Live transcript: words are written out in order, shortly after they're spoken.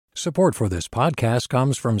Support for this podcast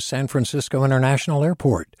comes from San Francisco International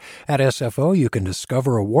Airport. At SFO, you can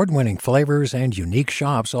discover award-winning flavors and unique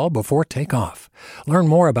shops all before takeoff. Learn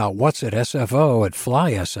more about what's at SFO at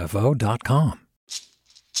flysfo.com.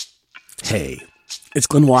 Hey, it's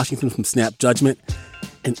Glenn Washington from Snap Judgment.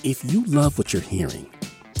 And if you love what you're hearing,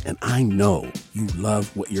 and I know you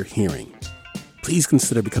love what you're hearing, please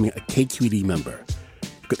consider becoming a KQED member.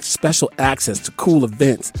 Get special access to cool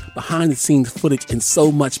events, behind-the-scenes footage, and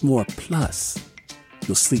so much more. Plus,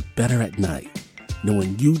 you'll sleep better at night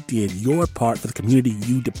knowing you did your part for the community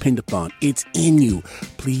you depend upon. It's in you.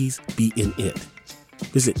 Please be in it.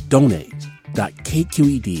 Visit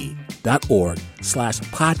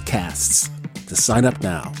donate.kqed.org/podcasts to sign up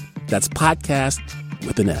now. That's podcast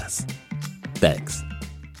with an S. Thanks.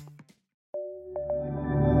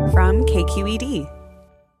 From KQED.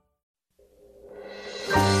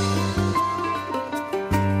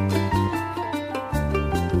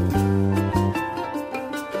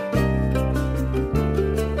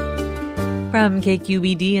 From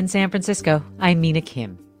KQED in San Francisco, I'm Mina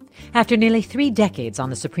Kim. After nearly 3 decades on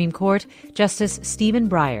the Supreme Court, Justice Stephen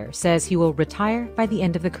Breyer says he will retire by the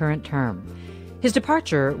end of the current term. His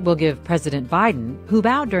departure will give President Biden, who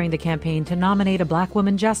vowed during the campaign to nominate a black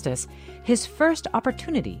woman justice, his first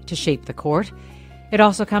opportunity to shape the court. It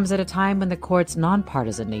also comes at a time when the court's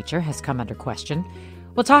nonpartisan nature has come under question.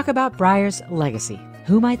 We'll talk about Breyer's legacy,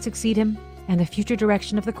 who might succeed him, and the future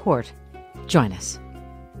direction of the court. Join us.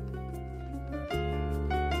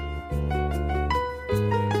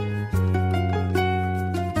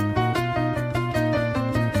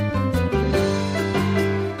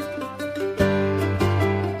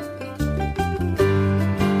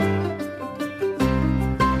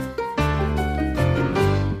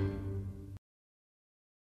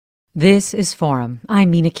 This is Forum. I'm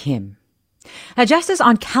Mina Kim. A justice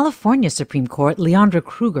on California's Supreme Court, Leondra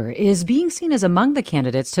Kruger, is being seen as among the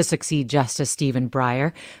candidates to succeed Justice Stephen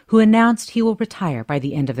Breyer, who announced he will retire by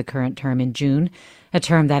the end of the current term in June, a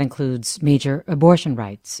term that includes major abortion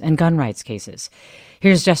rights and gun rights cases.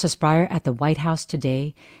 Here's Justice Breyer at the White House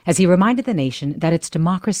today as he reminded the nation that its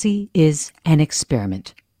democracy is an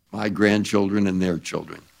experiment. My grandchildren and their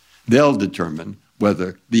children, they'll determine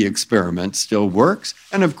whether the experiment still works.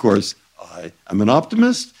 And of course, I am an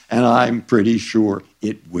optimist, and I'm pretty sure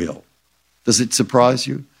it will. Does it surprise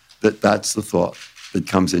you that that's the thought that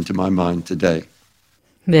comes into my mind today?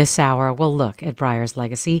 This hour, we'll look at Breyer's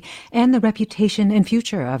legacy and the reputation and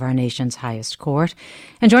future of our nation's highest court.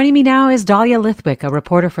 And joining me now is Dahlia Lithwick, a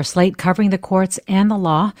reporter for Slate covering the courts and the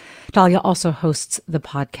law. Dahlia also hosts the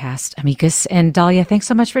podcast Amicus. And Dahlia, thanks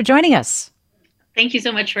so much for joining us. Thank you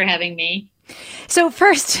so much for having me. So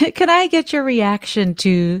first, can I get your reaction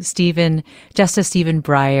to Justice Stephen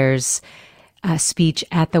Breyer's speech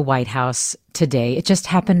at the White House today? It just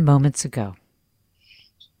happened moments ago.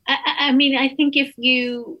 I mean, I think if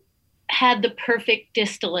you had the perfect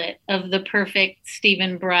distillate of the perfect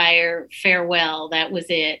Stephen Breyer farewell, that was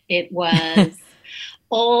it. It was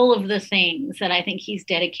all of the things that I think he's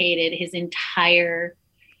dedicated his entire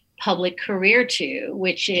public career to,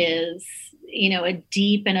 which is, a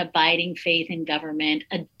deep and abiding faith in government,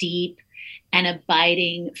 a deep and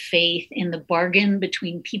abiding faith in the bargain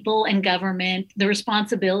between people and government, the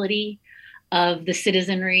responsibility of the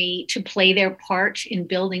citizenry to play their part in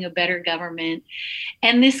building a better government,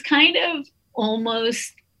 and this kind of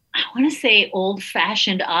almost, I want to say,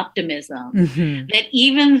 old-fashioned optimism that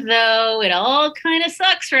even though it all kind of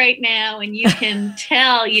sucks right now, and you can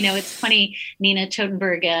tell, it's funny, Nina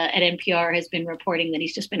Totenberg at NPR has been reporting that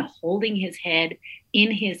he's just been holding his head in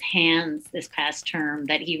his hands this past term,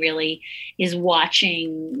 that he really is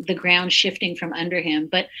watching the ground shifting from under him.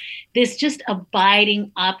 But this just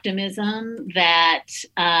abiding optimism that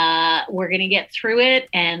we're going to get through it,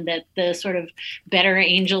 and that the sort of better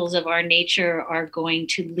angels of our nature are going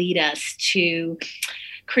to lead us to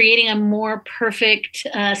creating a more perfect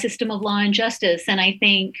system of law and justice. And I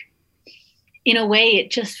think, in a way, it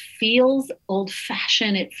just feels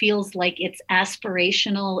old-fashioned. It feels like it's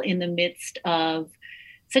aspirational in the midst of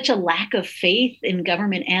such a lack of faith in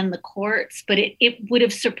government and the courts. But it would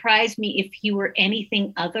have surprised me if he were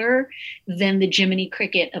anything other than the Jiminy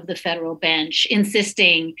Cricket of the federal bench,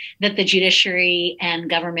 insisting that the judiciary and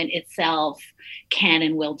government itself can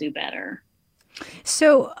and will do better.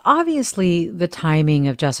 So obviously, the timing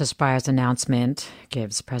of Justice Breyer's announcement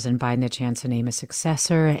gives President Biden a chance to name a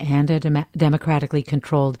successor and a democratically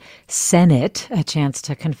controlled Senate a chance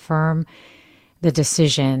to confirm the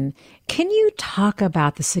decision. Can you talk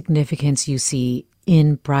about the significance you see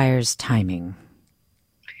in Breyer's timing?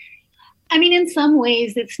 I mean, in some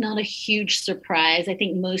ways, it's not a huge surprise. I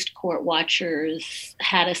think most court watchers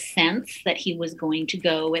had a sense that he was going to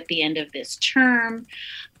go at the end of this term.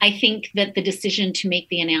 I think that the decision to make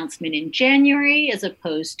the announcement in January, as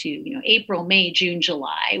opposed to, April, May, June,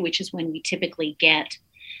 July, which is when we typically get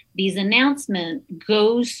these announcements,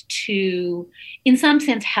 goes to, in some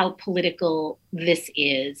sense, how political this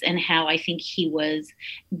is and how I think he was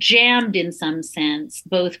jammed in some sense,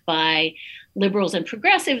 both by liberals and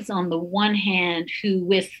progressives on the one hand, who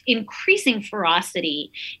with increasing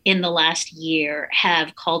ferocity in the last year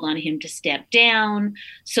have called on him to step down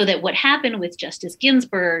so that what happened with Justice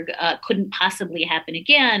Ginsburg couldn't possibly happen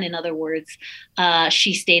again. In other words,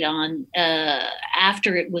 she stayed on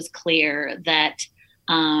after it was clear that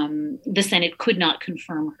the Senate could not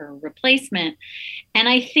confirm her replacement. And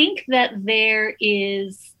I think that there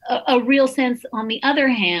is a real sense, on the other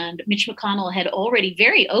hand, Mitch McConnell had already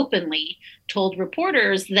very openly told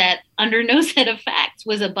reporters that under no set of facts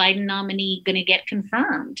was a Biden nominee going to get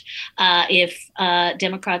confirmed if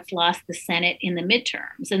Democrats lost the Senate in the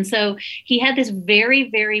midterms. And so he had this very,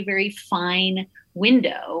 very, very fine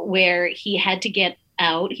window where he had to get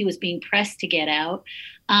out. He was being pressed to get out.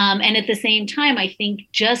 And at the same time, I think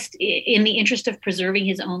just in the interest of preserving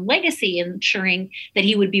his own legacy, ensuring that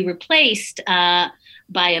he would be replaced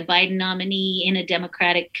by a Biden nominee in a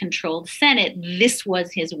Democratic-controlled Senate, this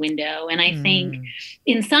was his window. And I think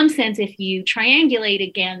in some sense, if you triangulate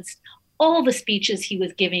against all the speeches he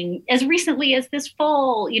was giving as recently as this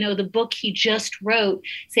fall, the book he just wrote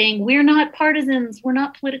saying, we're not partisans, we're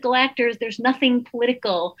not political actors, there's nothing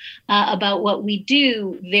political about what we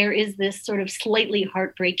do. There is this sort of slightly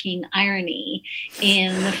heartbreaking irony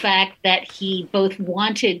in the fact that he both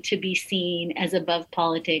wanted to be seen as above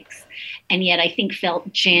politics and yet I think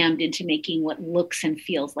felt jammed into making what looks and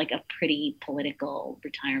feels like a pretty political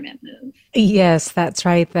retirement move. Yes, that's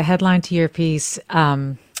right. The headline to your piece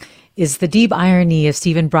is the deep irony of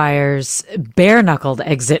Stephen Breyer's bare-knuckled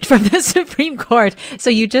exit from the Supreme Court. So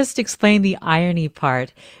you just explained the irony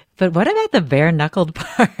part, but what about the bare-knuckled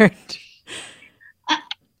part?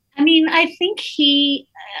 I mean, I think he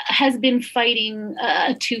has been fighting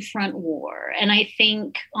a two-front war. And I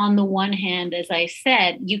think on the one hand, as I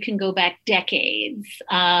said, you can go back decades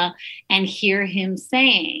and hear him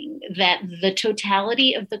saying that the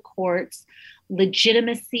totality of the court's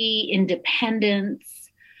legitimacy, independence,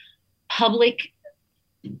 public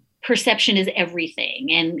perception is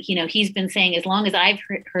everything. And, he's been saying, as long as I've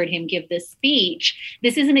heard him give this speech,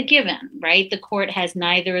 this isn't a given, right? The court has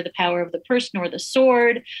neither the power of the purse nor the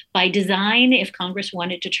sword. By design, if Congress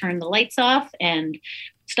wanted to turn the lights off and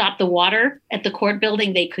stop the water at the court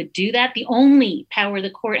building, they could do that. The only power the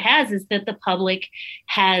court has is that the public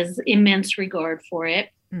has immense regard for it.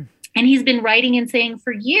 And he's been writing and saying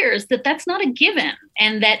for years that that's not a given,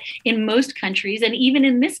 and that in most countries, and even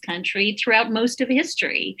in this country throughout most of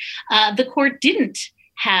history, the court didn't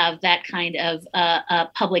have that kind of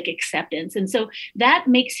public acceptance. And so that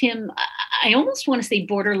makes him, I almost want to say,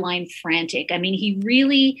 borderline frantic. I mean, he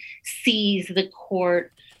really sees the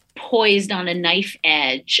court poised on a knife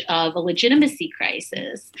edge of a legitimacy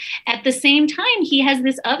crisis. At the same time, he has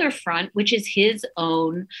this other front, which is his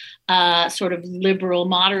own sort of liberal,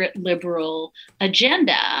 moderate liberal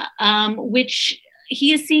agenda, which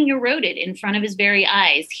he is seeing eroded in front of his very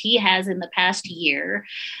eyes. He has, in the past year,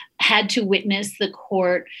 had to witness the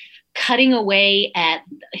court cutting away at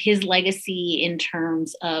his legacy in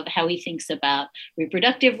terms of how he thinks about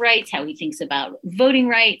reproductive rights, how he thinks about voting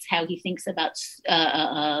rights, how he thinks about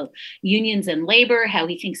unions and labor, how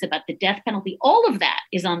he thinks about the death penalty. All of that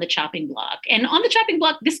is on the chopping block, and on the chopping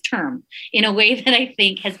block this term in a way that I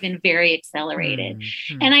think has been very accelerated.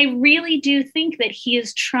 Mm-hmm. And I really do think that he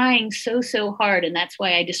is trying so hard, and that's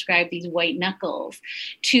why I describe these white knuckles,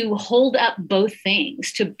 to hold up both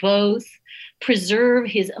things, to both preserve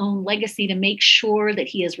his own legacy, to make sure that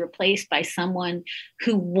he is replaced by someone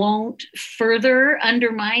who won't further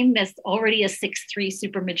undermine this already a 6-3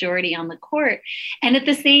 supermajority on the court. And at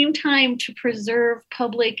the same time, to preserve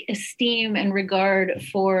public esteem and regard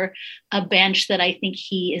for a bench that I think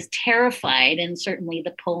he is terrified, and certainly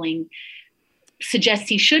the polling suggests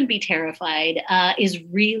he should be terrified, is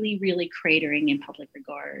really, really cratering in public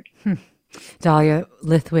regard. Dahlia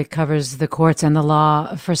Lithwick covers the courts and the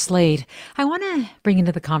law for Slate. I want to bring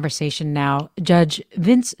into the conversation now Judge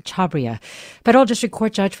Vince Chhabria, federal district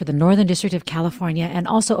court judge for the Northern District of California and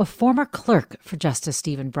also a former clerk for Justice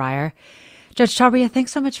Stephen Breyer. Judge Chhabria,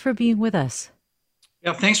 thanks so much for being with us.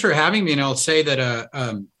 Yeah, thanks for having me. And I'll say that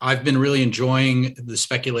I've been really enjoying the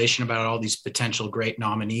speculation about all these potential great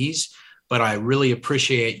nominees, but I really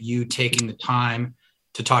appreciate you taking the time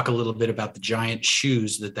to talk a little bit about the giant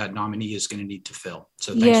shoes that nominee is going to need to fill.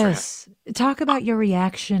 So thanks for having me. Talk about your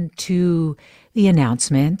reaction to the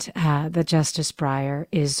announcement that Justice Breyer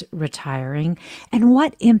is retiring, and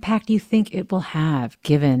what impact you think it will have,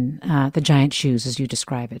 given the giant shoes, as you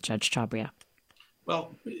describe it, Judge Chhabria.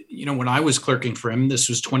 Well, when I was clerking for him, this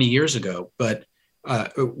was 20 years ago, but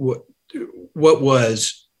what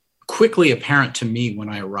was quickly apparent to me when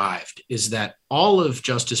I arrived is that all of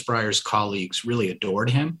Justice Breyer's colleagues really adored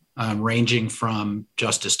him, ranging from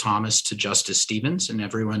Justice Thomas to Justice Stevens and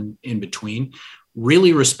everyone in between,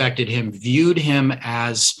 really respected him, viewed him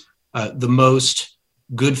as the most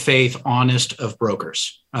good faith, honest of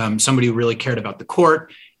brokers, somebody who really cared about the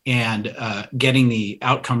court and getting the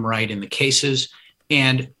outcome right in the cases.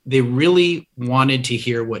 And they really wanted to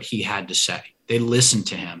hear what he had to say. They listened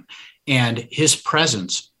to him. And his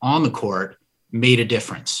presence on the court made a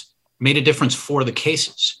difference for the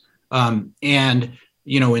cases.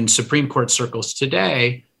 In Supreme Court circles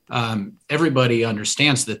today, everybody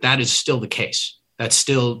understands that is still the case. That's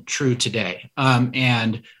still true today.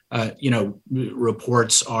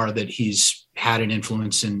 Reports are that he's had an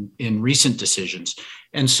influence in recent decisions.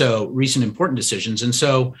 And so recent important decisions. And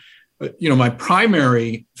so, my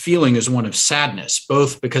primary feeling is one of sadness,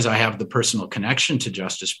 both because I have the personal connection to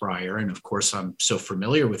Justice Breyer, and of course I'm so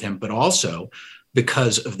familiar with him, but also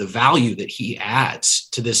because of the value that he adds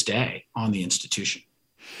to this day on the institution.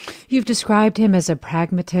 You've described him as a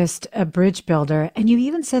pragmatist, a bridge builder, and you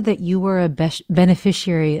even said that you were a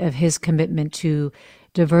beneficiary of his commitment to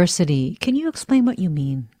diversity. Can you explain what you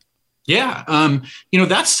mean? Yeah,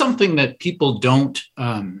 that's something that people don't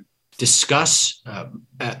discuss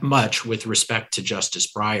much with respect to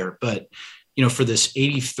Justice Breyer. But, for this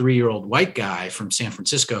 83-year-old white guy from San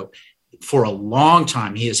Francisco, for a long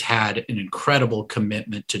time, he has had an incredible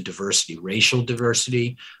commitment to diversity, racial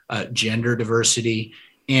diversity, gender diversity.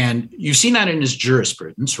 And you've seen that in his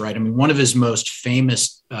jurisprudence, right? I mean, one of his most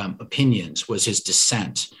famous opinions was his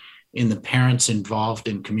dissent in the Parents Involved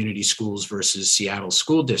in Community Schools versus Seattle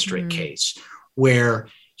School District case, where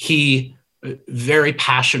he very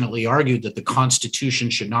passionately argued that the Constitution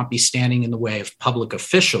should not be standing in the way of public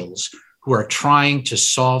officials who are trying to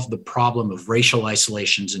solve the problem of racial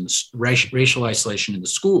isolation in the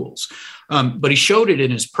schools. But he showed it in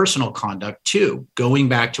his personal conduct too. Going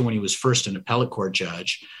back to when he was first an appellate court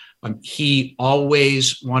judge, he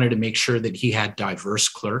always wanted to make sure that he had diverse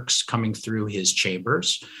clerks coming through his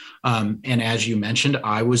chambers. And as you mentioned,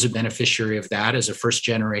 I was a beneficiary of that as a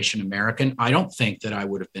first-generation American. I don't think that I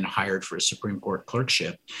would have been hired for a Supreme Court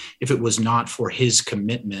clerkship if it was not for his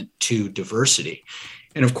commitment to diversity.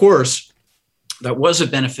 And of course, that was a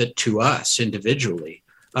benefit to us individually.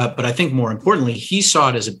 But I think more importantly, he saw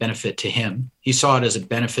it as a benefit to him. He saw it as a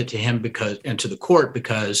benefit to him and to the court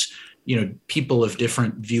because people of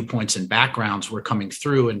different viewpoints and backgrounds were coming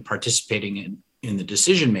through and participating in the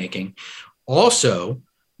decision making. Also,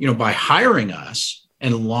 by hiring us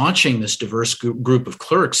and launching this diverse group of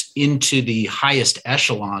clerks into the highest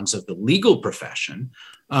echelons of the legal profession,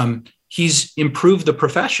 he's improved the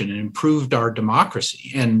profession and improved our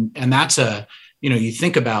democracy. And that's you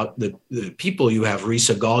think about the people. You have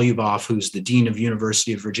Risa Goluboff, who's the Dean of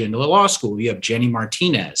University of Virginia Law School. You have Jenny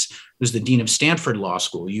Martinez, who's the Dean of Stanford Law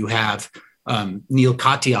School. You have Neil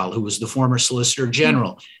Katyal, who was the former Solicitor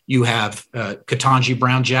General. You have Ketanji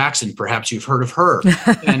Brown Jackson, perhaps you've heard of her.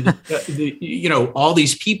 And, all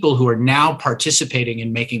these people who are now participating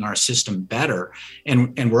in making our system better.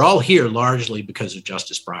 And we're all here largely because of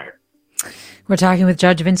Justice Breyer. We're talking with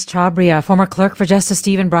Judge Vince Chhabria, former clerk for Justice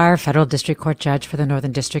Stephen Breyer, federal district court judge for the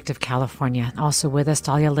Northern District of California. Also with us,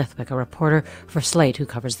 Dahlia Lithwick, a reporter for Slate who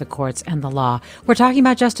covers the courts and the law. We're talking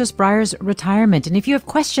about Justice Breyer's retirement. And if you have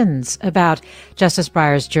questions about Justice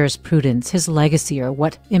Breyer's jurisprudence, his legacy, or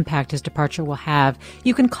what impact his departure will have,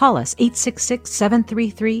 you can call us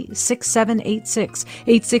 866-733-6786,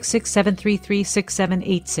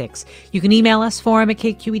 866-733-6786. You can email us,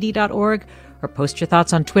 forum@kqed.org, or post your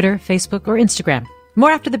thoughts on Twitter, Facebook, or Instagram.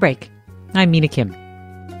 More after the break. I'm Mina Kim.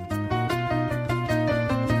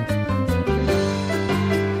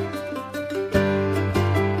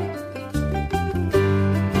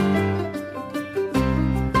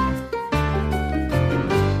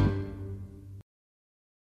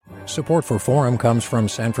 Support for Forum comes from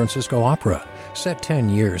San Francisco Opera. Set 10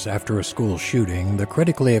 years after a school shooting, the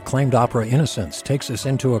critically acclaimed opera Innocence takes us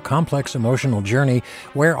into a complex emotional journey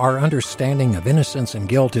where our understanding of innocence and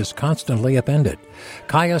guilt is constantly upended.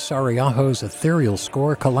 Kaya Sariaho's ethereal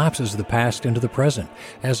score collapses the past into the present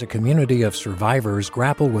as a community of survivors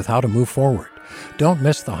grapple with how to move forward. Don't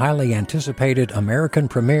miss the highly anticipated American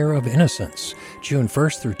premiere of Innocence, June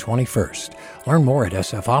 1st through 21st. Learn more at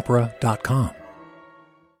sfopera.com.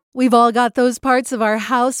 We've all got those parts of our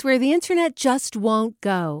house where the internet just won't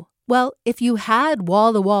go. Well, if you had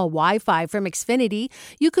wall-to-wall Wi-Fi from Xfinity,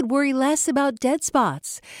 you could worry less about dead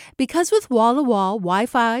spots. Because with wall-to-wall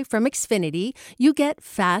Wi-Fi from Xfinity, you get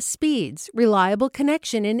fast speeds, reliable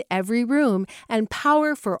connection in every room, and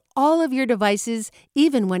power for all of your devices,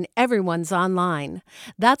 even when everyone's online.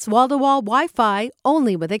 That's wall-to-wall Wi-Fi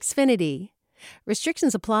only with Xfinity.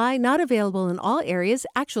 Restrictions apply, not available in all areas.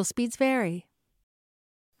 Actual speeds vary.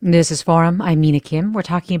 This is Forum. I'm Mina Kim. We're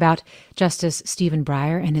talking about Justice Stephen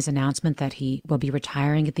Breyer and his announcement that he will be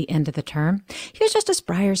retiring at the end of the term. Here's Justice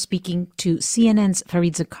Breyer speaking to CNN's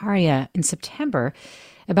Fareed Zakaria in September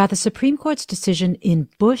about the Supreme Court's decision in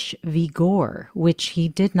Bush v. Gore, which he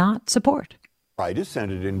did not support. I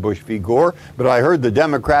dissented in Bush v. Gore, but I heard the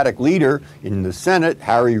Democratic leader in the Senate,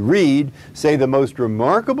 Harry Reid, say the most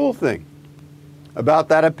remarkable thing about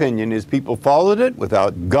that opinion is people followed it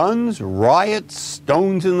without guns, riots,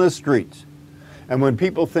 stones in the streets. And when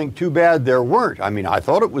people think too bad there weren't, I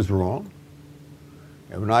thought it was wrong.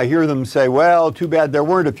 And when I hear them say, well, too bad there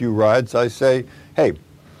weren't a few riots, I say, hey,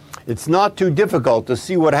 it's not too difficult to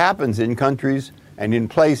see what happens in countries and in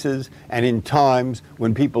places and in times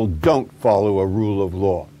when people don't follow a rule of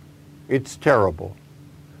law. It's terrible.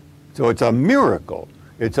 So it's a miracle.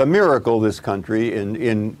 It's a miracle, this country,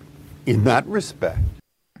 in that respect.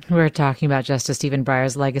 We're talking about Justice Stephen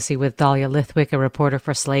Breyer's legacy with Dahlia Lithwick, a reporter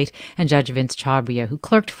for Slate, and Judge Vince Chhabria, who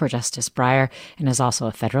clerked for Justice Breyer and is also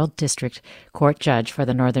a federal district court judge for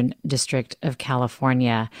the Northern District of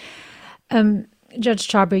California. Judge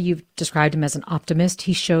Chhabria, you've described him as an optimist.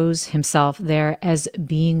 He shows himself there as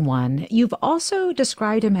being one. You've also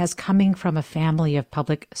described him as coming from a family of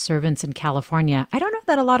public servants in California. I don't know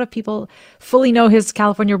that a lot of people fully know his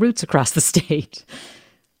California roots across the state.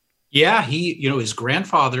 Yeah, his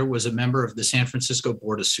grandfather was a member of the San Francisco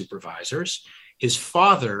Board of Supervisors. His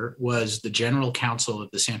father was the general counsel of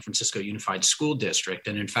the San Francisco Unified School District.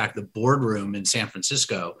 And in fact, the boardroom in San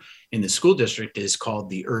Francisco in the school district is called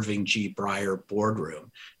the Irving G. Breyer Boardroom.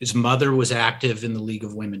 His mother was active in the League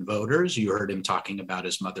of Women Voters. You heard him talking about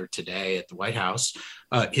his mother today at the White House.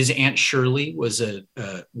 His Aunt Shirley was a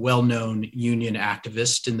well-known union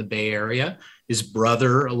activist in the Bay Area. His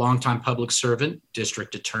brother, a longtime public servant,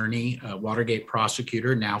 district attorney, Watergate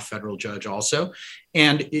prosecutor, now federal judge also.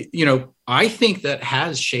 And, I think that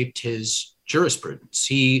has shaped his jurisprudence.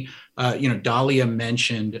 Dahlia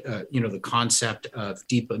mentioned, the concept of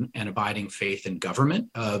deep and abiding faith in government,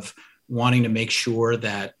 of wanting to make sure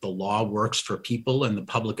that the law works for people and the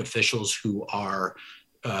public officials who are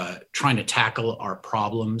trying to tackle our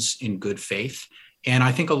problems in good faith. And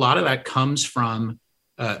I think a lot of that comes from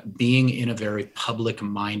being in a very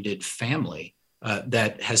public-minded family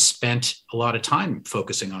that has spent a lot of time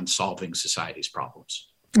focusing on solving society's problems.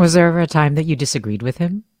 Was there ever a time that you disagreed with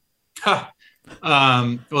him?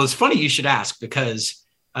 Well, it's funny you should ask, because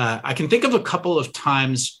I can think of a couple of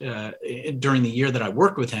times during the year that I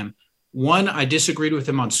worked with him. One, I disagreed with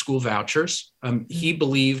him on school vouchers. He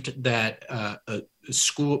believed that a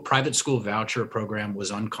private school voucher program was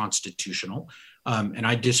unconstitutional. And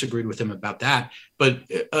I disagreed with him about that. But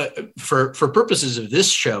for purposes of this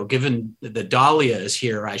show, given that Dahlia is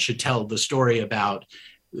here, I should tell the story about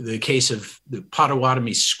the case of the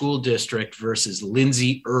Potawatomi School District versus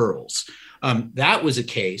Lindsay Earls. That was a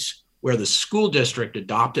case where the school district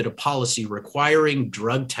adopted a policy requiring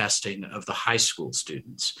drug testing of the high school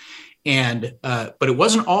students. But it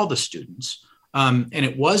wasn't all the students. And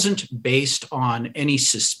it wasn't based on any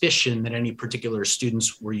suspicion that any particular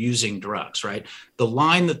students were using drugs, right? The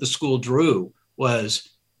line that the school drew was,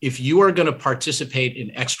 if you are going to participate in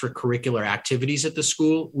extracurricular activities at the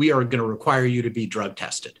school, we are going to require you to be drug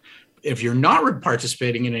tested. If you're not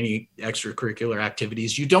participating in any extracurricular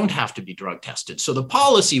activities, you don't have to be drug tested. So the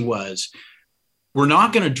policy was, we're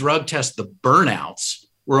not going to drug test the burnouts.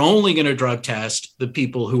 We're only going to drug test the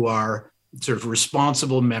people who are sort of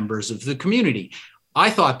responsible members of the community. I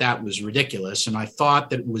thought that was ridiculous, and I thought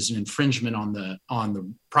that it was an infringement on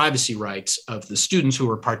the privacy rights of the students who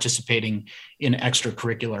were participating in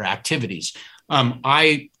extracurricular activities.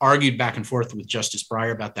 I argued back and forth with Justice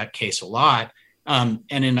Breyer about that case a lot, and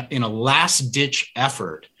in a last-ditch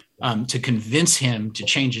effort to convince him to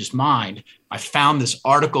change his mind, I found this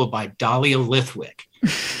article by Dahlia Lithwick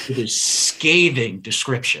with a scathing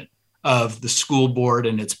description of the school board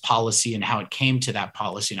and its policy and how it came to that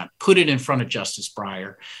policy. And I put it in front of Justice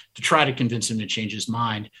Breyer to try to convince him to change his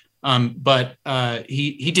mind. But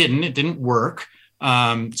he didn't. It didn't work.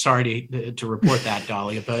 Sorry to report that,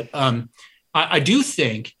 Dahlia. But I do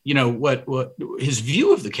think, what his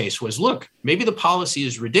view of the case was, look, maybe the policy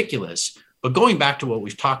is ridiculous, but going back to what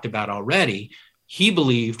we've talked about already, he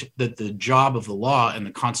believed that the job of the law and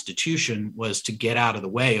the Constitution was to get out of the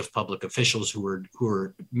way of public officials who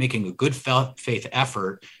were making a good faith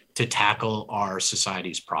effort to tackle our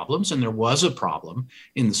society's problems. And there was a problem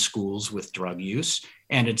in the schools with drug use.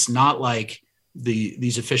 And it's not like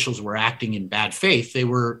these officials were acting in bad faith. They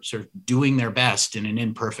were sort of doing their best in an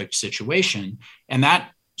imperfect situation. And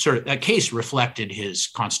that case reflected his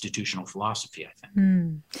constitutional philosophy, I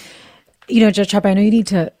think. Judge Chhabria, I know you need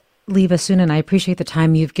to leave us soon, and I appreciate the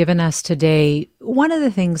time you've given us today. One of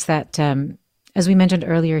the things that, as we mentioned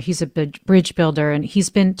earlier, he's a bridge builder, and he's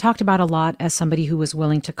been talked about a lot as somebody who was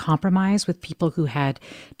willing to compromise with people who had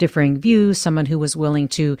differing views, someone who was willing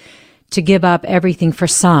to give up everything for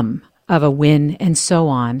some of a win, and so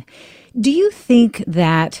on. Do you think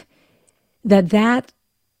that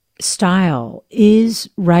style is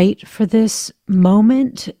right for this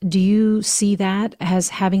moment? Do you see that as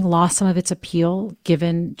having lost some of its appeal,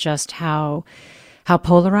 given just how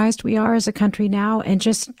polarized we are as a country now, and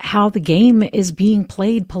just how the game is being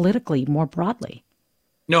played politically more broadly?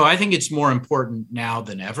 No, I think it's more important now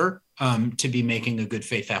than ever to be making a good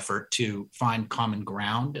faith effort to find common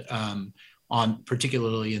ground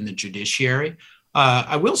particularly in the judiciary.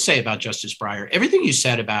 I will say about Justice Breyer, everything you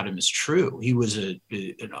said about him is true. He was a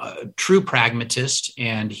true pragmatist,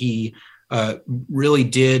 and he really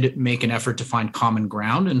did make an effort to find common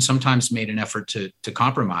ground and sometimes made an effort to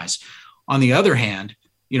compromise. On the other hand,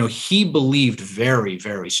 he believed very,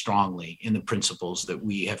 very strongly in the principles that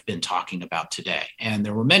we have been talking about today. And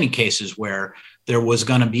there were many cases where there was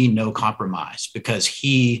going to be no compromise because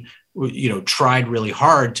he tried really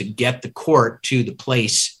hard to get the court to the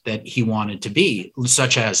place that he wanted to be,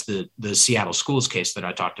 such as the Seattle schools case that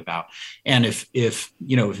I talked about. And if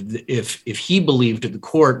he believed that the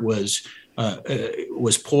court was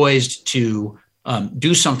poised to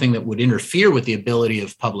do something that would interfere with the ability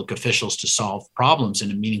of public officials to solve problems in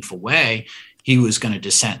a meaningful way, he was going to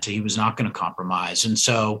dissent. He was not going to compromise. And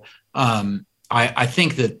so I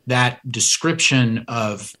think that description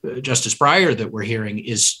of Justice Breyer that we're hearing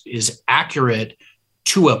is accurate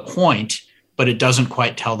to a point, but it doesn't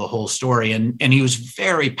quite tell the whole story. And he was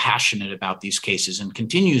very passionate about these cases and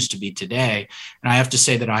continues to be today. And I have to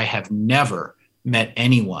say that I have never met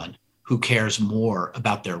anyone who cares more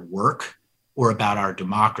about their work or about our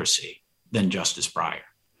democracy than Justice Breyer.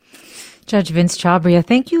 Judge Vince Chhabria,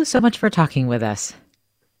 thank you so much for talking with us.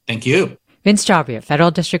 Thank you. Vince Chhabria,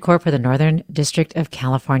 Federal District Court for the Northern District of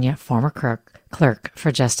California, former clerk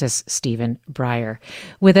for Justice Stephen Breyer.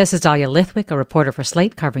 With us is Dahlia Lithwick, a reporter for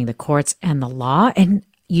Slate covering the courts and the law, and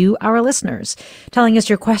you, our listeners, telling us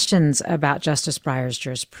your questions about Justice Breyer's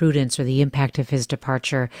jurisprudence or the impact of his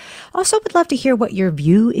departure. Also would love to hear what your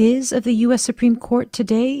view is of the U.S. Supreme Court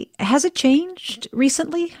today. Has it changed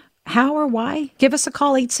recently? How or why? Give us a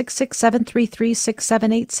call,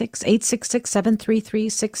 866-733-6786,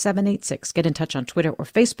 866-733-6786. Get in touch on Twitter or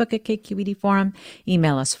Facebook at KQED Forum.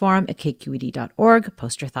 Email us forum@kqed.org.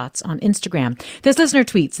 Post your thoughts on Instagram. This listener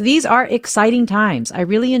tweets, "These are exciting times. I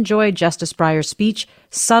really enjoyed Justice Breyer's speech,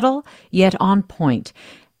 subtle yet on point."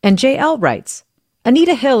 And JL writes,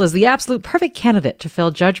 "Anita Hill is the absolute perfect candidate to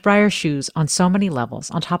fill Judge Breyer's shoes on so many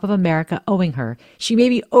levels. On top of America owing her, she may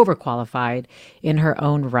be overqualified in her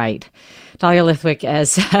own right." Dahlia Lithwick,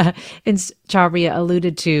 as Chhabria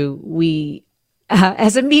alluded to, we,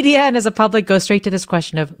 as a media and as a public, go straight to this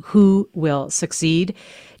question of who will succeed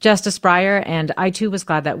Justice Breyer. And I, too, was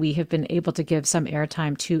glad that we have been able to give some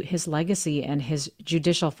airtime to his legacy and his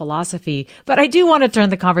judicial philosophy. But I do want to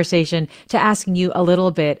turn the conversation to asking you a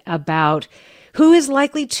little bit about who is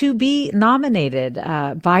likely to be nominated.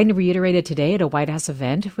 Biden reiterated today at a White House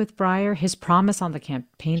event with Breyer his promise on the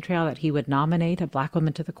campaign trail that he would nominate a Black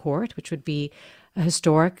woman to the court, which would be a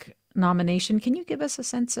historic nomination. Can you give us a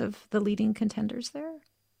sense of the leading contenders there?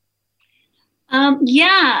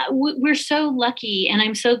 Yeah, we're so lucky. And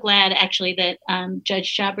I'm so glad, actually, that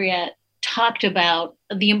Judge Chhabria talked about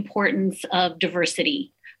the importance of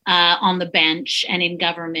diversity on the bench and in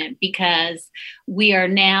government, because we are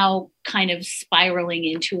now kind of spiraling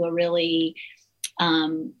into a really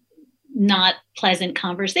not pleasant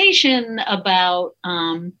conversation about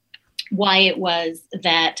why it was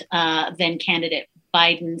that then candidate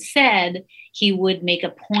Biden said he would make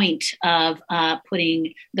a point of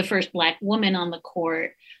putting the first Black woman on the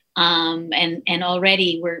court And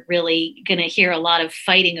already we're really going to hear a lot of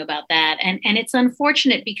fighting about that. And it's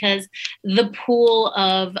unfortunate because the pool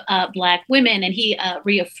of Black women, and he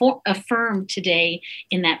reaffirmed today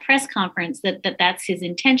in that press conference that that's his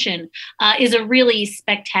intention, is a really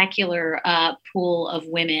spectacular pool of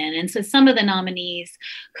women. And so some of the nominees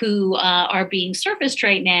who are being surfaced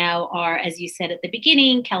right now are, as you said at the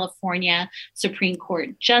beginning, California Supreme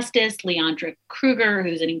Court Justice Leondra Kruger,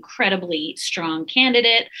 who's an incredibly strong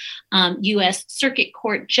candidate, U.S. Circuit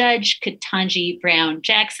Court Judge Ketanji Brown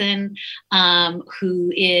Jackson,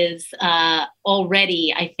 who is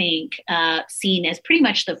already, I think, seen as pretty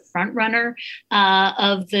much the front runner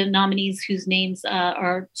of the nominees whose names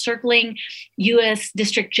are circling. U.S.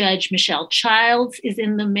 District Judge Michelle Childs is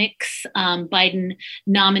in the mix. Biden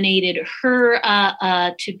nominated her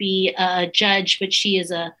to be a judge, but she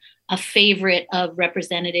is a favorite of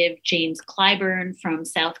Representative James Clyburn from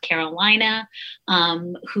South Carolina,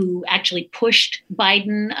 who actually pushed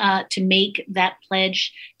Biden to make that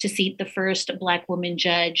pledge to seat the first Black woman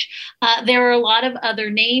judge. There are a lot of other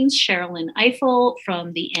names. Sherilyn Ifill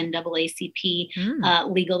from the NAACP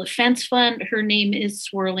Legal Defense Fund, her name is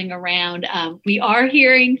swirling around. We are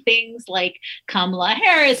hearing things like Kamala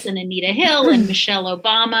Harris and Anita Hill and Michelle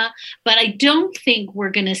Obama, but I don't think we're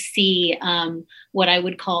going to see what I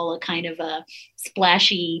would call a kind of a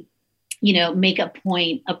splashy, make a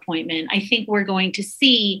point appointment. I think we're going to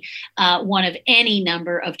see one of any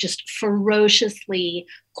number of just ferociously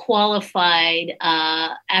qualified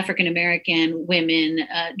African-American women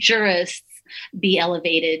jurists be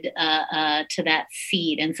elevated to that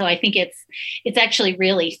seat. And so I think it's actually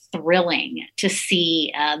really thrilling to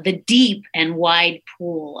see the deep and wide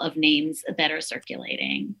pool of names that are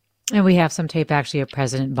circulating. And we have some tape actually of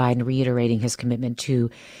President Biden reiterating his commitment to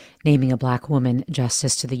naming a Black woman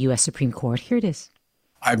justice to the U.S. Supreme Court. Here it is.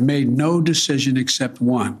 I've made no decision except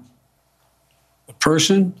one. The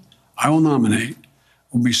person I will nominate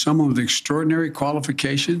will be someone with extraordinary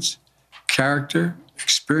qualifications, character,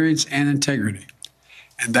 experience, and integrity.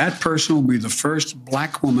 And that person will be the first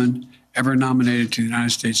Black woman ever nominated to the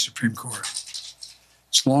United States Supreme Court.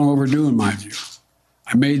 It's long overdue in my view.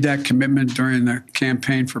 I made that commitment during the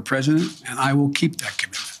campaign for president, and I will keep that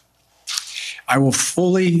commitment. I will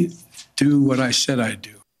fully do what I said I'd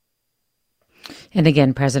do. And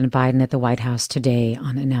again, President Biden at the White House today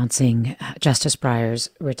on announcing Justice Breyer's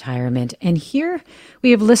retirement. And here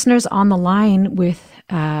we have listeners on the line with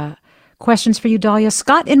questions for you, Dahlia.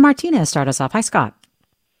 Scott in Martinez, start us off. Hi, Scott.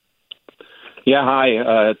 Yeah,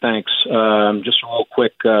 hi. Thanks. Just a real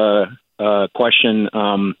quick question.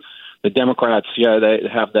 The Democrats, they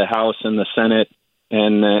have the House and the Senate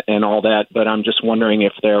and all that, but I'm just wondering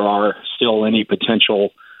if there are still any potential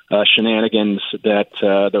shenanigans that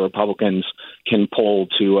the Republicans can pull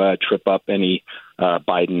to trip up any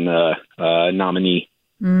Biden nominee.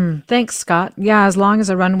 Thanks, Scott. Yeah, as long as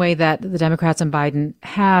a runway that the Democrats and Biden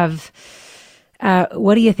have,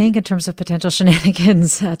 what do you think in terms of potential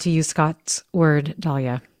shenanigans, to use Scott's word,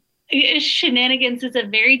 Dahlia? Shenanigans is a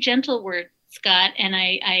very gentle word, Scott, and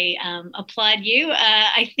I applaud you.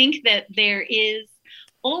 I think that there is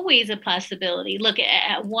always a possibility. Look,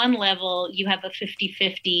 at one level, you have a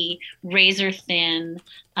 50-50 razor-thin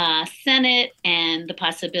Senate and the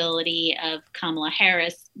possibility of Kamala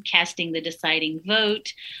Harris casting the deciding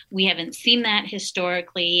vote. We haven't seen that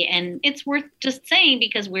historically, and it's worth just saying,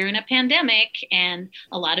 because we're in a pandemic and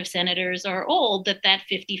a lot of senators are old, that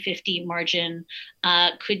 50-50 margin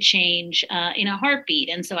could change in a heartbeat.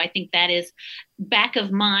 And so I think that is back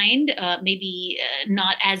of mind, maybe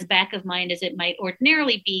not as back of mind as it might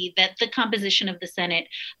ordinarily be, that the composition of the Senate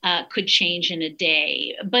could change in a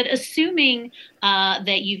day. But assuming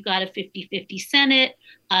that you've got a 50-50 Senate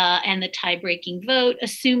and the tie-breaking vote,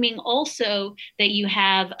 assuming also that you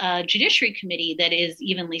have a Judiciary Committee that is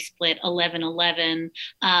evenly split 11-11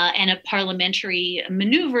 and a parliamentary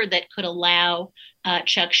maneuver that could allow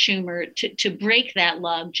Chuck Schumer to break that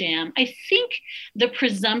logjam, I think the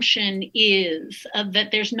presumption is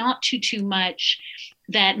that there's not too much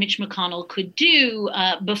that Mitch McConnell could do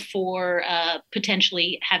before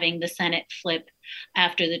potentially having the Senate flip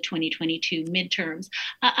after the 2022 midterms.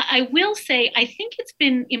 I will say, I think it's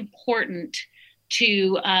been important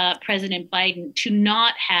to President Biden to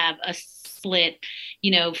not have a split,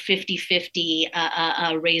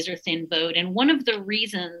 50-50 razor-thin vote. And one of the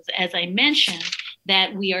reasons, as I mentioned,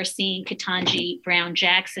 that we are seeing Ketanji Brown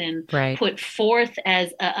Jackson right. put forth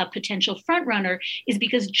as a potential frontrunner is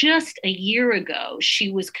because just a year ago,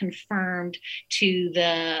 she was confirmed to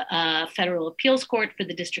the Federal Appeals Court for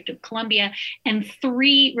the District of Columbia, and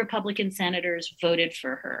 3 Republican senators voted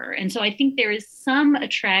for her. And so I think there is some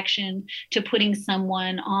attraction to putting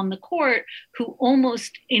someone on the court who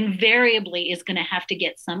almost invariably is going to have to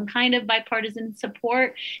get some kind of bipartisan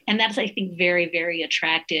support. And that's, I think, very, very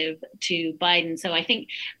attractive to Biden. So I think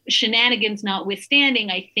shenanigans notwithstanding,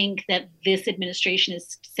 I think that this administration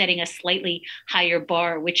is setting a slightly higher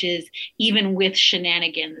bar, which is even with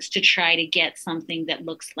shenanigans to try to get something that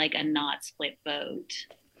looks like a not split vote.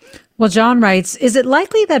 Well, John writes, is it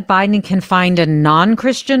likely that Biden can find a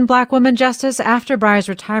non-Christian Black woman justice? After Breyer's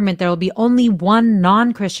retirement, there will be only one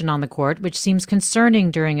non-Christian on the court, which seems concerning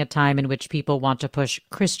during a time in which people want to push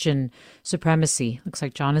Christian supremacy. Looks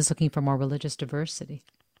like John is looking for more religious diversity.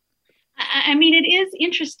 I mean, it is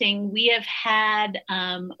interesting. We have had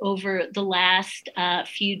over the last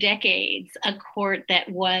few decades a court that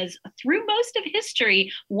was, through most of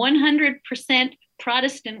history, 100%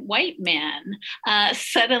 Protestant white men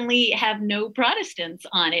suddenly have no Protestants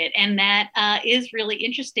on it. And that is really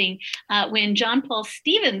interesting. When John Paul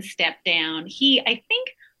Stevens stepped down, he, I think,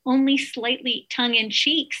 only slightly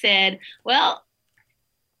tongue-in-cheek said, well,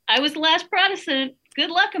 I was the last Protestant. Good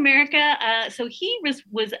luck, America. So he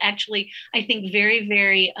was actually, I think, very,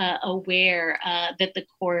 very aware that the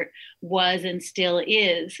court was and still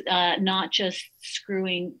is not just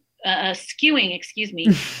skewing,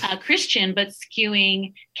 Christian, but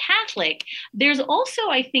skewing Catholic. There's also,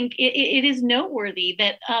 I think, it is noteworthy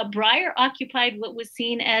that Breyer occupied what was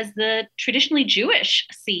seen as the traditionally Jewish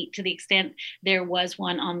seat, to the extent there was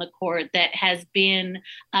one on the court, that has been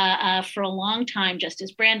for a long time.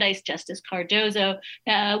 Justice Brandeis, Justice Cardozo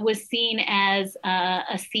was seen as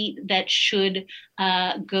a seat that should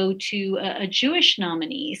go to a Jewish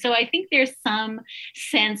nominee. So I think there's some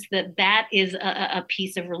sense that that is a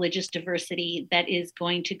piece of religious diversity that is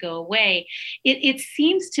going to go away. It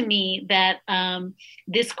seems to me that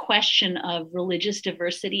this question of religious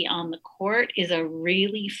diversity on the court is a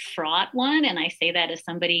really fraught one. And I say that as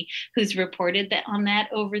somebody who's reported that on that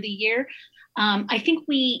over the year. I think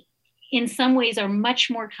we, in some ways, are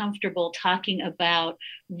much more comfortable talking about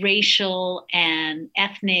racial and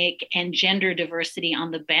ethnic and gender diversity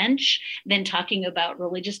on the bench than talking about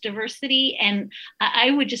religious diversity. And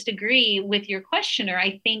I would just agree with your questioner.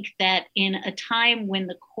 I think that in a time when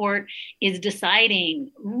the court is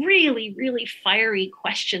deciding really, really fiery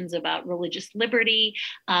questions about religious liberty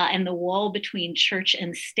and the wall between church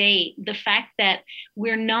and state, the fact that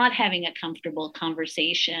we're not having a comfortable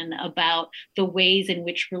conversation about the ways in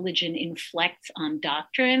which religion inflects on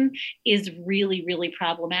doctrine is really, really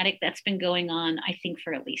problematic. That's been going on, I think,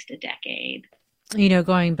 for at least a decade. You know,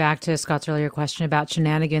 going back to Scott's earlier question about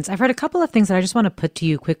shenanigans, I've heard a couple of things that I just want to put to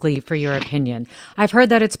you quickly for your opinion. I've heard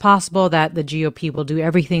that it's possible that the GOP will do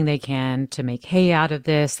everything they can to make hay out of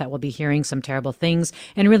this, that we'll be hearing some terrible things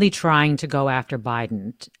and really trying to go after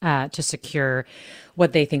Biden to secure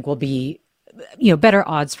what they think will be, you know, better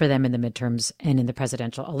odds for them in the midterms and in the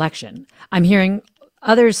presidential election. I'm hearing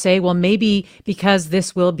others say, well, maybe because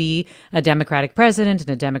this will be a Democratic president and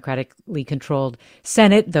a democratically controlled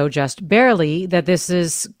Senate, though just barely, that this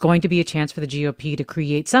is going to be a chance for the GOP to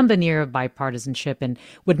create some veneer of bipartisanship and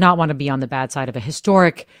would not want to be on the bad side of a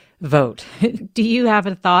historic vote. Do you have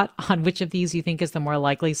a thought on which of these you think is the more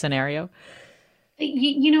likely scenario?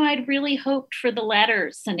 You know, I'd really hoped for the latter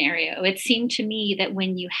scenario. It seemed to me that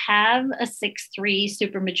when you have a 6-3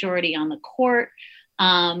 supermajority on the court,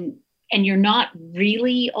 and you're not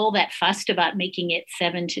really all that fussed about making it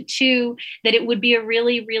 7-2, that it would be a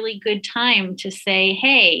really, really good time to say,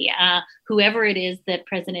 hey, whoever it is that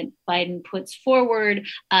President Biden puts forward,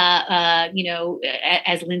 you know,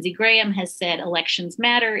 as Lindsey Graham has said, elections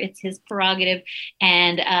matter. It's his prerogative.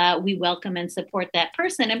 And we welcome and support that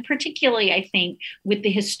person. And particularly, I think, with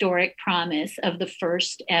the historic promise of the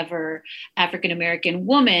first ever African-American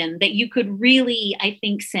woman, that you could really, I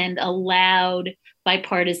think, send a loud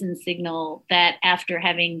bipartisan signal that after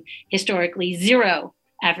having historically 0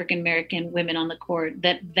 African-American women on the court,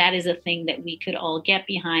 that is a thing that we could all get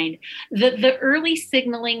behind. The early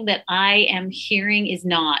signaling that I am hearing is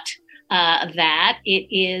not that.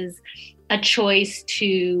 It is a choice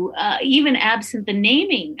to, even absent the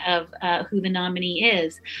naming of who the nominee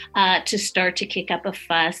is, to start to kick up a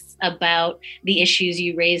fuss about the issues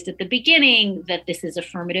you raised at the beginning, that this is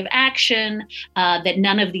affirmative action, that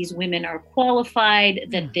none of these women are qualified,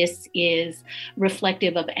 that this is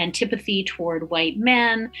reflective of antipathy toward white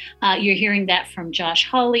men. You're hearing that from Josh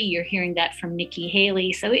Hawley. You're hearing that from Nikki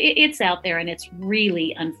Haley. So it's out there, and it's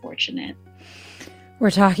really unfortunate. We're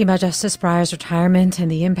talking about Justice Breyer's retirement and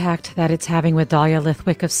the impact that it's having with Dahlia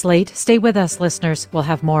Lithwick of Slate. Stay with us, listeners. We'll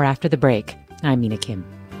have more after the break. I'm Mina Kim.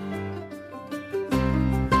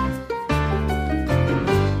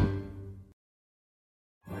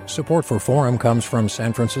 Support for Forum comes from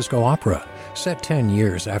San Francisco Opera. Set 10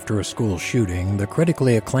 years after a school shooting, the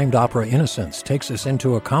critically acclaimed opera Innocence takes us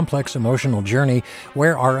into a complex emotional journey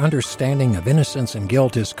where our understanding of innocence and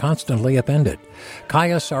guilt is constantly upended.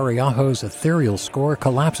 Kaya Sariaho's ethereal score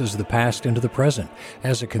collapses the past into the present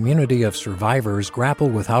as a community of survivors grapple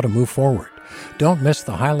with how to move forward. Don't miss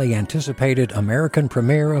the highly anticipated American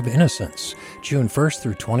premiere of Innocence, June 1st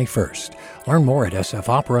through 21st. Learn more at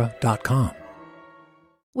sfopera.com.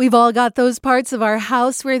 We've all got those parts of our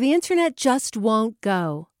house where the internet just won't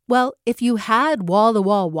go. Well, if you had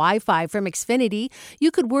wall-to-wall Wi-Fi from Xfinity,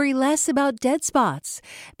 you could worry less about dead spots.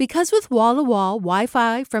 Because with wall-to-wall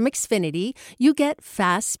Wi-Fi from Xfinity, you get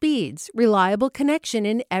fast speeds, reliable connection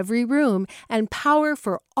in every room, and power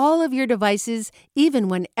for all of your devices, even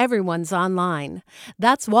when everyone's online.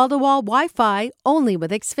 That's wall-to-wall Wi-Fi only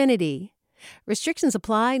with Xfinity. Restrictions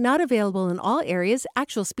apply, not available in all areas.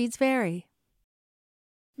 Actual speeds vary.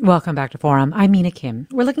 Welcome back to Forum. I'm Mina Kim.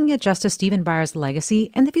 We're looking at Justice Stephen Breyer's legacy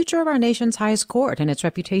and the future of our nation's highest court and its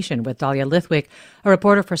reputation with Dahlia Lithwick, a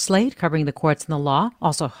reporter for Slate covering the courts and the law,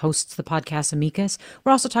 also hosts the podcast Amicus.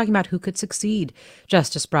 We're also talking about who could succeed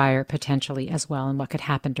Justice Breyer potentially as well and what could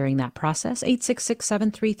happen during that process.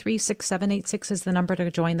 866-733-6786 is the number to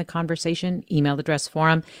join the conversation. Email address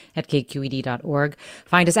forum@kqed.org.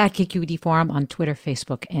 Find us at KQED Forum on Twitter,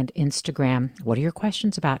 Facebook, and Instagram. What are your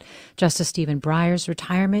questions about Justice Stephen Breyer's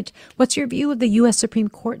retirement? What's your view of the U.S. Supreme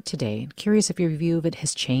Court today? I'm curious if your view of it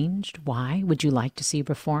has changed. Why? Would you like to see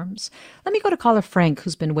reforms? Let me go to caller Frank,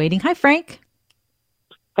 who's been waiting. Hi, Frank.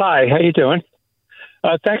 Hi, how you doing?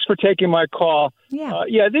 Thanks for taking my call.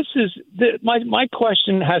 This is my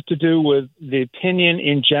question has to do with the opinion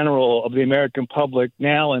in general of the American public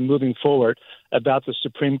now and moving forward about the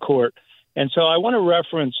Supreme Court. And so I want to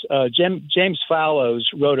reference James Fallows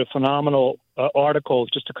wrote a phenomenal article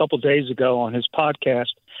just a couple days ago on his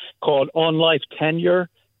podcast called On Life Tenure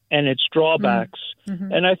and Its Drawbacks.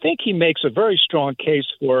 Mm-hmm. And I think he makes a very strong case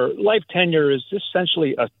for life tenure is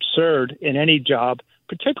essentially absurd in any job,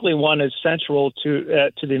 particularly one as central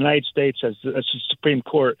to the United States as the Supreme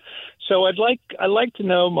Court. So I'd like to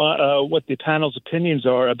know what the panel's opinions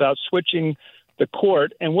are about switching the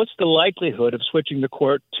court, and what's the likelihood of switching the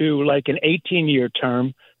court to like an 18-year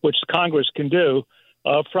term, which Congress can do,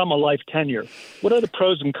 from a life tenure? What are the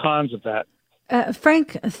pros and cons of that?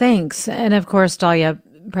 Frank, thanks. And of course, Dahlia,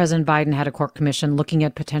 President Biden had a court commission looking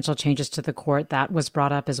at potential changes to the court. That was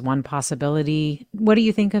brought up as one possibility. What do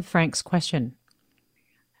you think of Frank's question?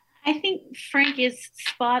 I think Frank is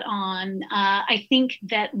spot on. I think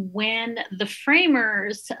that when the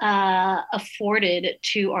framers afforded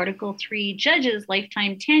to Article 3 judges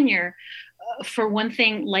lifetime tenure, for one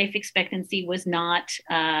thing, life expectancy was not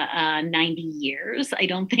 90 years. I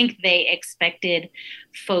don't think they expected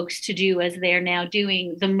folks to do as they're now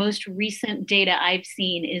doing. The most recent data I've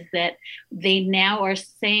seen is that they now are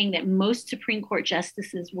saying that most Supreme Court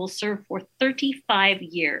justices will serve for 35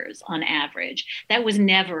 years on average. That was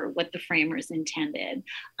never what the framers intended.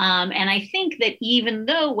 And I think that even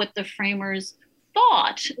though what the framers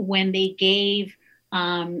thought when they gave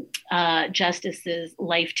justices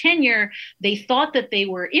life tenure, they thought that they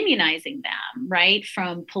were immunizing them, right,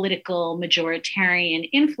 from political majoritarian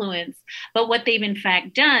influence. But what they've in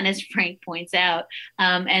fact done, as Frank points out,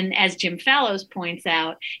 and as Jim Fallows points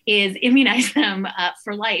out, is immunize them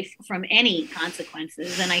for life from any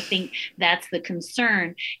consequences. And I think that's the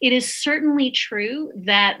concern. It is certainly true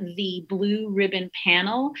that the blue ribbon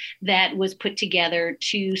panel that was put together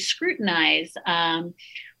to scrutinize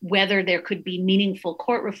whether there could be meaningful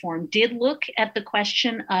court reform did look at the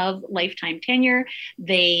question of lifetime tenure.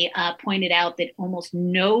 They pointed out that almost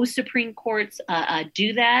no Supreme Courts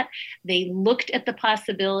do that. They looked at the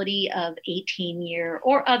possibility of 18-year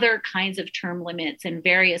or other kinds of term limits in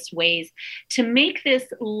various ways to make this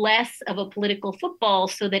less of a political football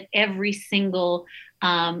so that every single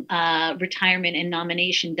retirement and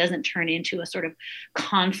nomination doesn't turn into a sort of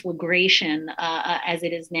conflagration as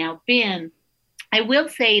it has now been. I will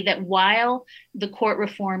say that while the Court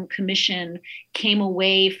Reform Commission came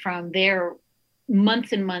away from their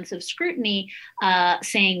months and months of scrutiny,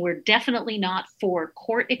 saying we're definitely not for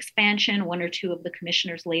court expansion. One or two of the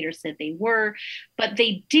commissioners later said they were, but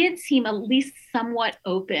they did seem at least somewhat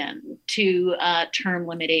open to term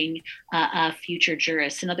limiting future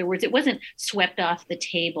jurists. In other words, it wasn't swept off the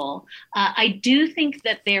table. I do think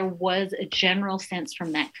that there was a general sense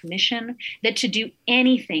from that commission that to do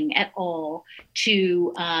anything at all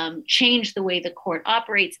to change the way the court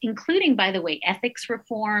operates, including, by the way, ethics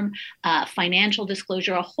reform, financial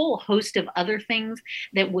disclosure, a whole host of other things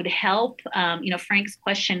that would help. Frank's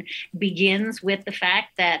question begins with the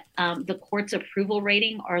fact that the court's approval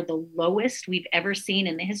rating are the lowest we've ever seen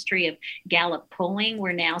in the history of Gallup polling.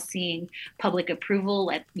 We're now seeing public approval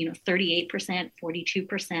at 38%,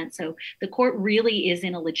 42%. So the court really is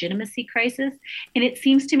in a legitimacy crisis. And it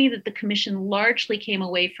seems to me that the commission largely came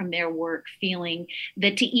away from their work feeling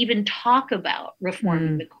that to even talk about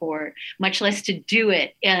reforming the court, much less to do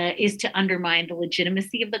it, is to undermine the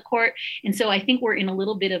legitimacy of the court. And so I think we're in a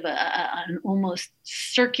little bit of an almost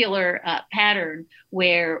circular pattern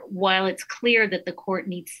where, while it's clear that the court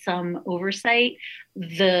needs some oversight,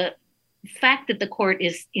 the fact that the court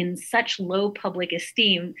is in such low public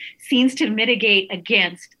esteem seems to mitigate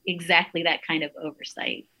against exactly that kind of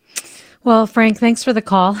oversight. Well, Frank, thanks for the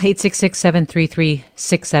call.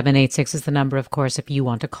 866-733-6786 is the number, of course, if you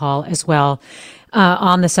want to call as well.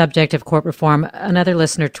 On the subject of court reform, another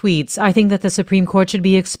listener tweets, I think that the Supreme Court should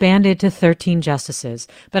be expanded to 13 justices,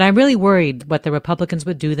 but I'm really worried what the Republicans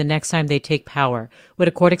would do the next time they take power. Would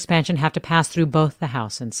a court expansion have to pass through both the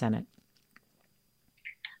House and Senate?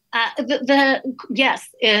 Yes,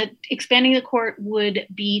 expanding the court would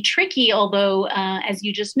be tricky, although, as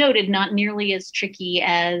you just noted, not nearly as tricky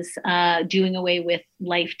as doing away with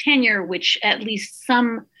life tenure, which at least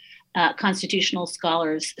some constitutional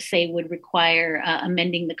scholars say would require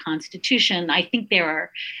amending the Constitution. I think there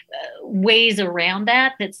are ways around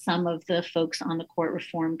that some of the folks on the Court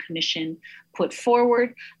Reform Commission put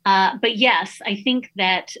forward. But yes, I think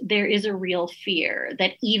that there is a real fear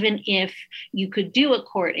that even if you could do a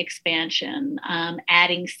court expansion,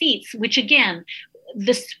 adding seats, which again,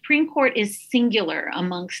 the Supreme Court is singular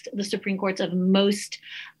amongst the Supreme Courts of most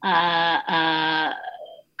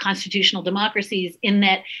constitutional democracies in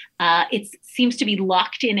that it seems to be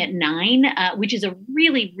locked in at 9, which is a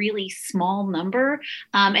really, really small number,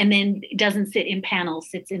 and then it doesn't sit in panels,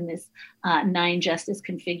 sits in this 9-justice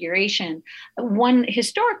configuration. One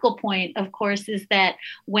historical point, of course, is that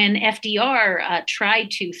when FDR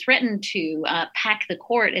tried to threaten to pack the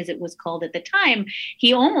court, as it was called at the time,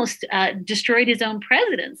 he almost destroyed his own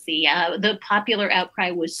presidency. The popular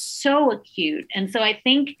outcry was so acute. And so I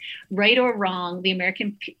think, right or wrong, the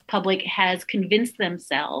American public has convinced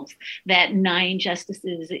themselves that 9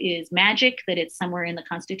 justices is magic, that it's somewhere in the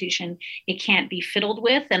Constitution it can't be fiddled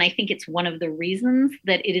with. And I think it's one of the reasons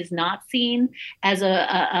that it is not seen as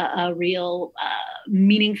a real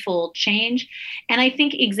meaningful change. And I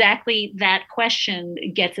think exactly that question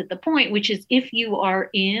gets at the point, which is if you are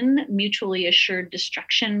in mutually assured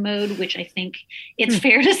destruction mode, which I think it's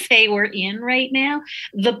fair to say we're in right now,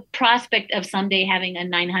 the prospect of someday having a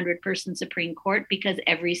 900-person Supreme Court because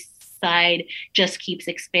every side just keeps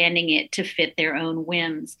expanding it to fit their own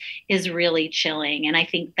whims is really chilling. And I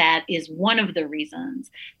think that is one of the reasons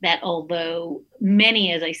that although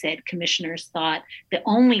many, as I said, commissioners thought the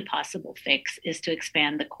only possible fix is to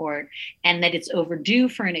expand the court and that it's overdue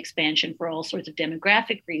for an expansion for all sorts of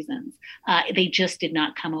demographic reasons, they just did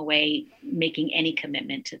not come away making any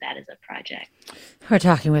commitment to that as a project. We're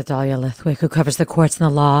talking with Dahlia Lithwick, who covers the courts and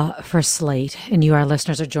the law for Slate. And you, our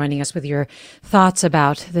listeners, are joining us with your thoughts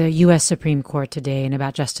about the U.S. Supreme Court today and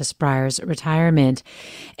about Justice Breyer's retirement.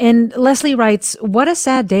 And Leslie writes, what a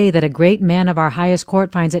sad day that a great man of our highest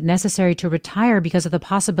court finds it necessary to retire because of the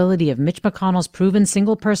possibility of Mitch McConnell's proven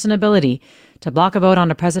single-person ability to block a vote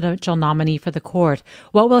on a presidential nominee for the court.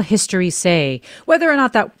 What will history say? Whether or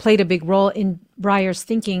not that played a big role in Breyer's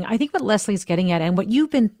thinking, I think what Leslie's getting at and what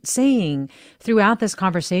you've been saying throughout this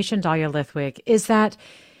conversation, Dahlia Lithwick, is that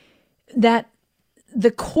the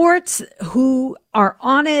courts who are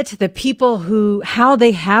on it, the people who, how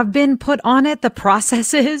they have been put on it, the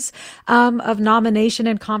processes of nomination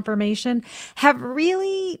and confirmation have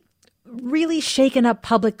really shaken up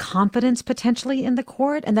public confidence potentially in the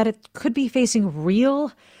court, and that it could be facing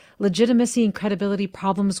real legitimacy and credibility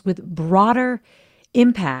problems with broader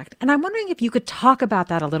impact. And I'm wondering if you could talk about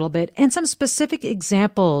that a little bit and some specific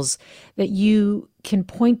examples that you can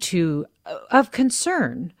point to of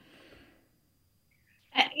concern.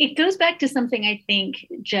 It goes back to something I think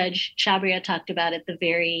Judge Chhabria talked about at the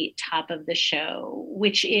very top of the show,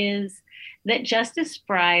 which is that Justice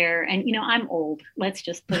Breyer, and I'm old, let's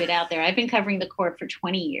just put it out there. I've been covering the court for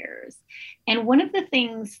 20 years. And one of the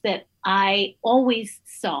things that I always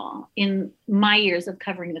saw in my years of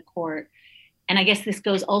covering the court, and I guess this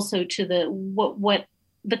goes also to what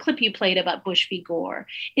the clip you played about Bush v. Gore,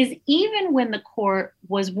 is even when the court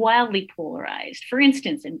was wildly polarized, for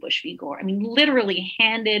instance, in Bush v. Gore, literally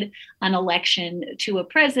handed an election to a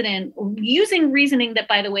president using reasoning that,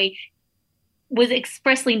 by the way, was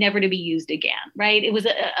expressly never to be used again, right? It was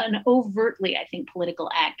an overtly, I think, political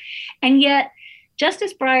act. And yet,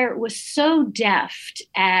 Justice Breyer was so deft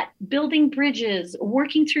at building bridges,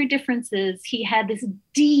 working through differences. He had this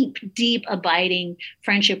deep, deep, abiding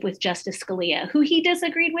friendship with Justice Scalia, who he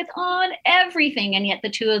disagreed with on everything. And yet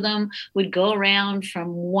the two of them would go around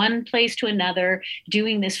from one place to another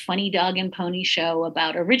doing this funny dog and pony show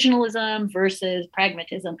about originalism versus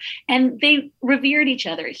pragmatism. And they revered each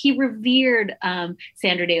other. He revered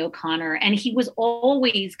Sandra Day O'Connor, and he was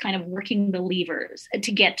always kind of working the levers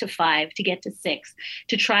to get to 5, to get to 6,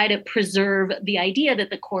 to try to preserve the idea that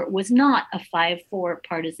the court was not a 5-4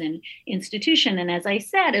 partisan institution. And as I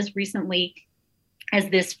said, as recently as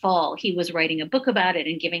this fall, he was writing a book about it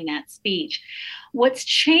and giving that speech. What's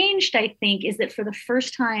changed, I think, is that for the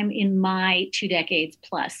first time in my 2 decades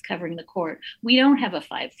plus covering the court, we don't have a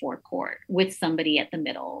 5-4 court with somebody at the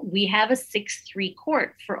middle. We have a 6-3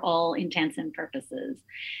 court for all intents and purposes.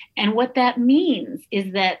 And what that means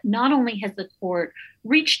is that not only has the court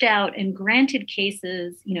reached out and granted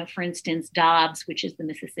cases, for instance, Dobbs, which is the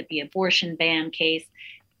Mississippi abortion ban case,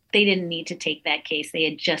 they didn't need to take that case. They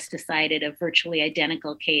had just decided a virtually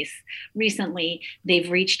identical case recently.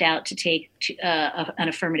 They've reached out to take an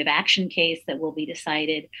affirmative action case that will be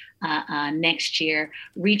decided next year,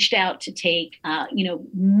 reached out to take,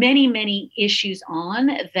 many, many issues on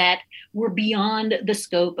that were beyond the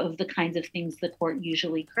scope of the kinds of things the court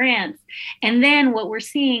usually grants. And then what we're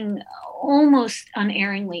seeing almost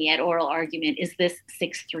unerringly at oral argument is this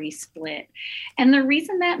 6-3 split. And the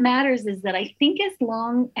reason that matters is that I think as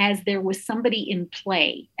long as there was somebody in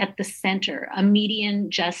play at the center, a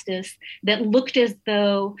median justice that looked as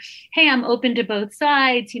though, hey, I'm open to both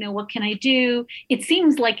sides, what can I do? It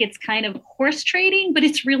seems like it's kind of horse trading, but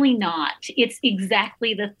it's really not. It's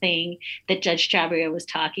exactly the thing that Judge Chhabria was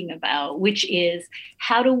talking about, which is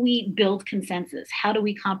how do we build consensus? How do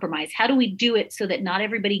we compromise? How do we do it so that not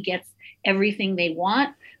everybody gets everything they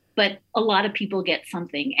want, but a lot of people get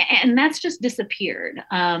something? And that's just disappeared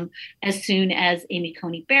as soon as Amy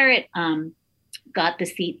Coney Barrett got the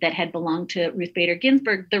seat that had belonged to Ruth Bader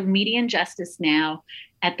Ginsburg. The median justice now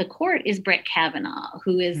at the court is Brett Kavanaugh,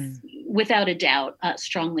 who is without a doubt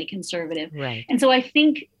strongly conservative. Right. And so I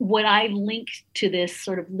think what I link to this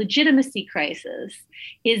sort of legitimacy crisis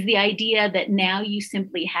is the idea that now you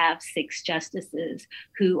simply have 6 justices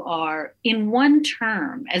who are in one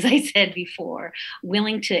term, as I said before,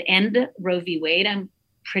 willing to end Roe v. Wade. I'm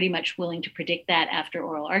pretty much willing to predict that after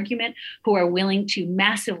oral argument, who are willing to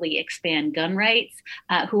massively expand gun rights,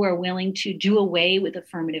 who are willing to do away with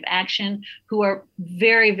affirmative action, who are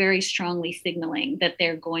very, very strongly signaling that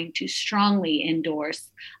they're going to strongly endorse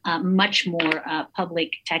much more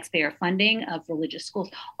public taxpayer funding of religious schools.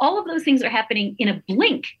 All of those things are happening in a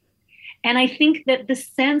blink. And I think that the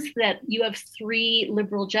sense that you have 3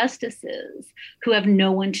 liberal justices who have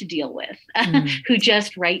no one to deal with, who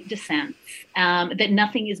just write dissents, that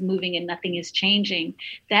nothing is moving and nothing is changing,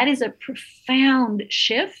 that is a profound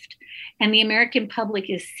shift. And the American public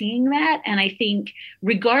is seeing that. And I think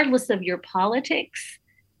regardless of your politics,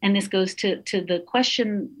 and this goes to the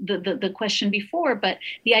question, the question before, but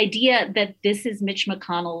the idea that this is Mitch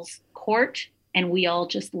McConnell's court and we all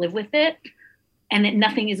just live with it, and that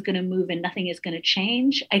nothing is going to move and nothing is going to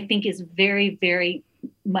change, I think is very, very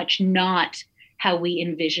much not how we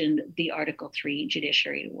envisioned the Article 3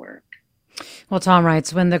 judiciary to work. Well, Tom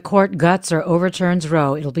writes, when the court guts or overturns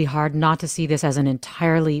Roe, it'll be hard not to see this as an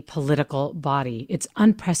entirely political body. It's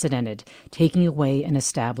unprecedented, taking away an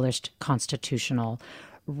established constitutional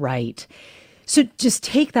right. So just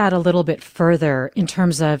take that a little bit further in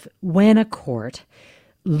terms of when a court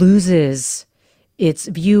loses its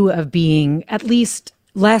view of being at least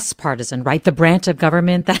less partisan, right? The branch of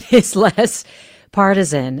government that is less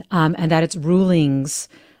partisan, and that its rulings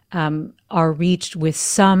are reached with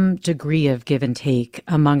some degree of give and take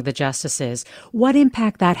among the justices. What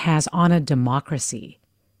impact that has on a democracy?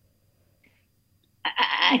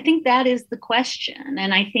 I think that is the question.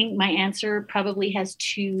 And I think my answer probably has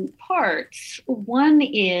 2 parts. One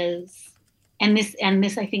is, And this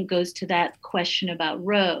I think goes to that question about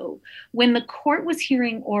Roe. When the court was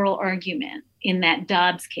hearing oral argument in that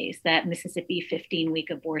Dobbs case, that Mississippi 15-week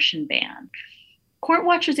abortion ban, court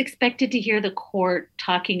watchers expected to hear the court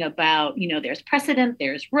talking about, there's precedent,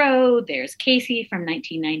 there's Roe, there's Casey from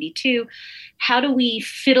 1992. How do we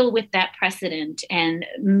fiddle with that precedent and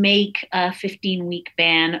make a 15-week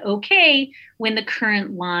ban okay when the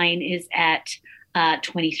current line is at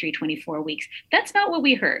 23, 24 weeks? That's not what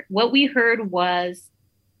we heard. What we heard was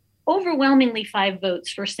overwhelmingly 5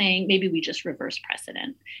 votes for saying maybe we just reverse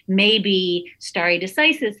precedent. Maybe stare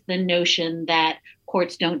decisis, the notion that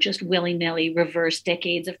courts don't just willy-nilly reverse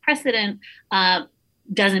decades of precedent,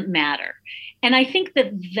 doesn't matter. And I think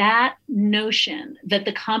that notion that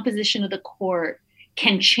the composition of the court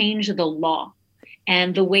can change the law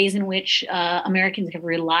and the ways in which Americans have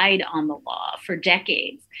relied on the law for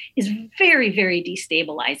decades is very, very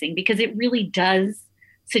destabilizing, because it really does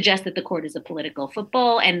suggest that the court is a political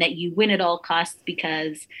football and that you win at all costs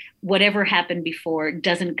because whatever happened before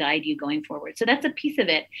doesn't guide you going forward. So that's a piece of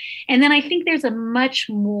it. And then I think there's a much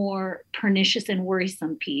more pernicious and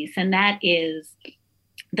worrisome piece, and that is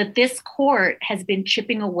that this court has been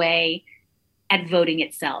chipping away at voting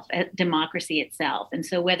itself, at democracy itself. And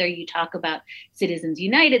so whether you talk about Citizens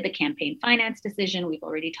United, the campaign finance decision, we've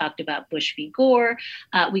already talked about Bush v. Gore.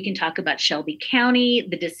 We can talk about Shelby County,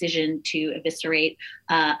 the decision to eviscerate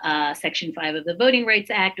Section 5 of the Voting Rights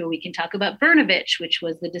Act, or we can talk about Brnovich, which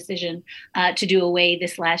was the decision to do away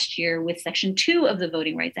this last year with Section 2 of the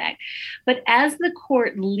Voting Rights Act. But as the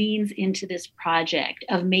court leans into this project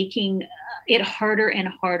of making it harder and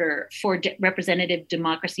harder for representative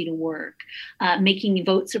democracy to work, making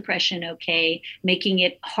vote suppression okay, making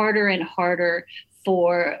it harder and harder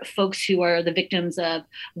for folks who are the victims of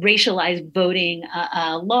racialized voting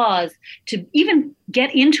laws to even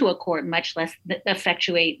get into a court, much less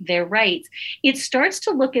effectuate their rights. It starts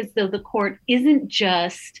to look as though the court isn't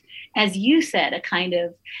just, as you said, a kind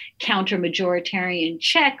of counter-majoritarian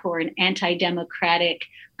check or an anti-democratic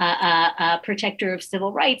protector of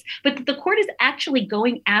civil rights, but that the court is actually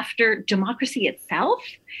going after democracy itself.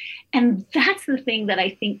 And that's the thing that I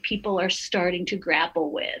think people are starting to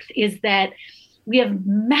grapple with, is that we have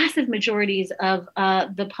massive majorities of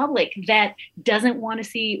the public that doesn't want to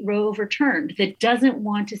see Roe overturned, that doesn't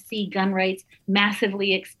want to see gun rights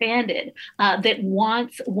massively expanded, that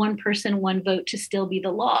wants one person, one vote to still be the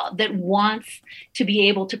law, that wants to be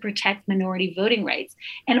able to protect minority voting rights.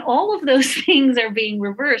 And all of those things are being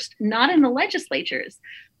reversed, not in the legislatures,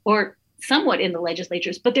 or somewhat in the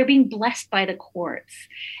legislatures, but they're being blessed by the courts.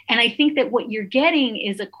 And I think that what you're getting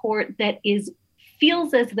is a court that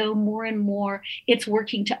feels as though more and more it's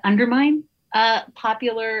working to undermine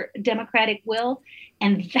popular democratic will.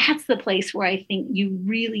 And that's the place where I think you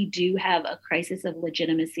really do have a crisis of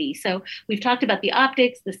legitimacy. So we've talked about the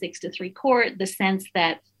optics, the 6-3 court, the sense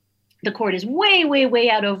that the court is way, way, way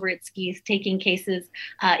out over its skis, taking cases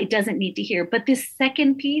it doesn't need to hear. But this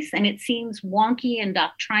second piece, and it seems wonky and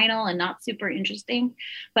doctrinal and not super interesting,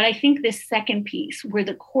 but I think this second piece, where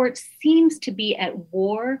the court seems to be at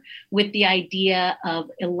war with the idea of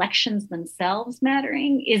elections themselves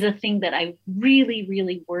mattering, is a thing that I really,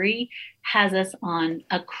 really worry has us on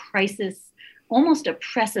a crisis, almost a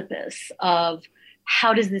precipice of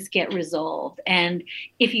how does this get resolved? And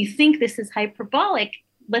if you think this is hyperbolic,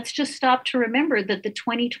 let's just stop to remember that the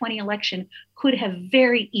 2020 election could have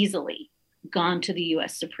very easily gone to the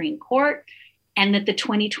U.S. Supreme Court, and that the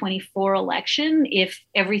 2024 election, if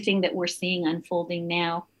everything that we're seeing unfolding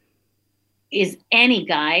now is any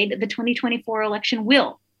guide, the 2024 election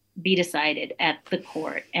will be decided at the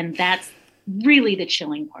court. And that's really the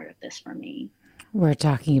chilling part of this for me. We're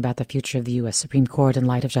talking about the future of the U.S. Supreme Court in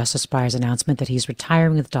light of Justice Breyer's announcement that he's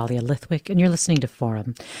retiring with Dahlia Lithwick, and you're listening to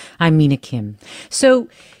Forum. I'm Mina Kim. So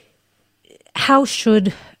how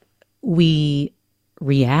should we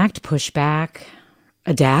react, push back,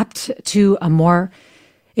 adapt to a more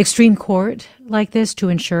extreme court like this to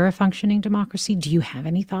ensure a functioning democracy? Do you have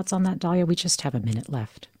any thoughts on that, Dahlia? We just have a minute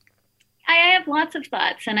left. I have lots of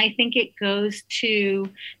thoughts, and I think it goes to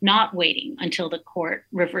not waiting until the court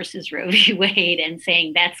reverses Roe v. Wade and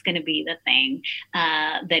saying that's going to be the thing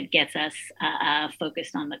that gets us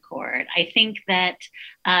focused on the court. I think that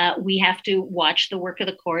we have to watch the work of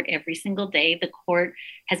the court every single day. The court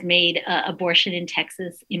has made abortion in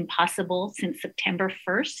Texas impossible since September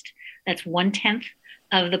 1st. That's 1/10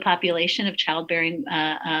 of the population of childbearing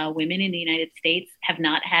women in the United States have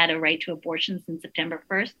not had a right to abortion since September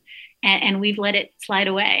 1st. And we've let it slide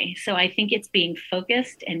away. So I think it's being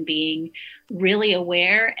focused and being really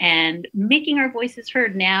aware and making our voices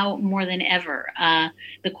heard now more than ever.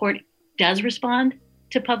 The court does respond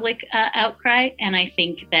to public outcry. And I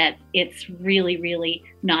think that it's really, really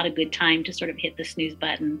not a good time to sort of hit the snooze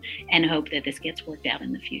button and hope that this gets worked out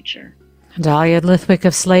in the future. Dahlia Lithwick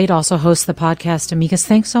of Slate also hosts the podcast Amicus.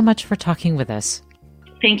 Thanks so much for talking with us.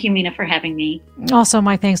 Thank you, Mina, for having me. Also,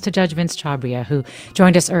 my thanks to Judge Vince Chabria, who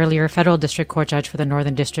joined us earlier, federal district court judge for the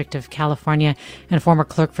Northern District of California and former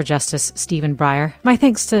clerk for Justice Stephen Breyer. My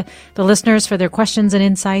thanks to the listeners for their questions and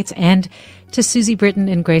insights, and to Susie Britton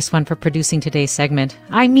and Grace One for producing today's segment.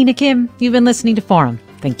 I'm Mina Kim. You've been listening to Forum.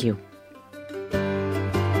 Thank you.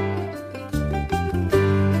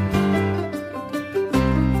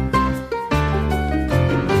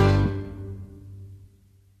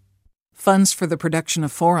 Funds for the production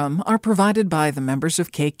of Forum are provided by the members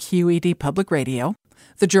of KQED Public Radio,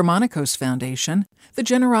 the Germanicos Foundation, the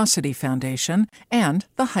Generosity Foundation, and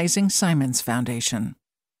the Heising Simons Foundation.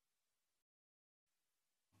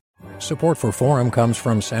 Support for Forum comes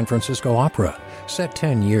from San Francisco Opera. Set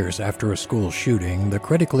 10 years after a school shooting, the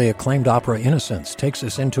critically acclaimed opera Innocence takes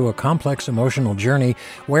us into a complex emotional journey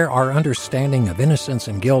where our understanding of innocence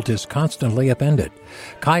and guilt is constantly upended.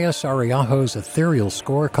 Kaya Sariaho's ethereal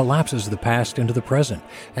score collapses the past into the present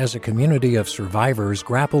as a community of survivors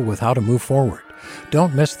grapple with how to move forward.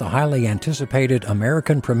 Don't miss the highly anticipated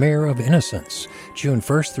American premiere of Innocence, June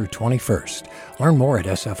 1st through 21st. Learn more at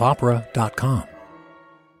sfopera.com.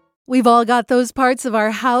 We've all got those parts of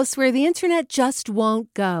our house where the internet just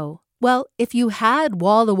won't go. Well, if you had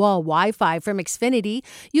wall-to-wall Wi-Fi from Xfinity,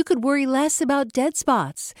 you could worry less about dead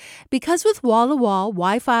spots. Because with wall-to-wall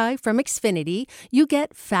Wi-Fi from Xfinity, you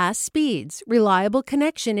get fast speeds, reliable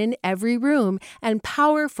connection in every room, and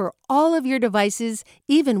power for all of your devices,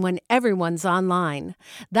 even when everyone's online.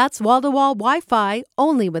 That's wall-to-wall Wi-Fi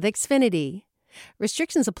only with Xfinity.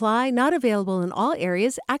 Restrictions apply, not available in all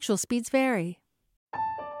areas. Actual speeds vary.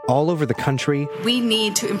 All over the country, we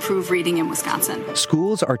need to improve reading in Wisconsin.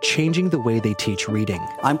 Schools are changing the way they teach reading.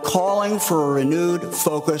 I'm calling for a renewed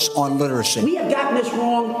focus on literacy. We have gotten this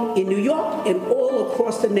wrong in New York and all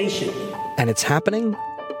across the nation. And it's happening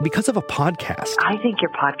because of a podcast. I think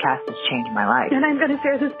your podcast has changed my life. And I'm going to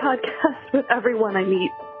share this podcast with everyone I meet.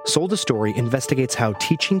 Sold a Story investigates how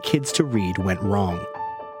teaching kids to read went wrong.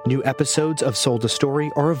 New episodes of Sold a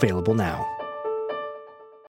Story are available now.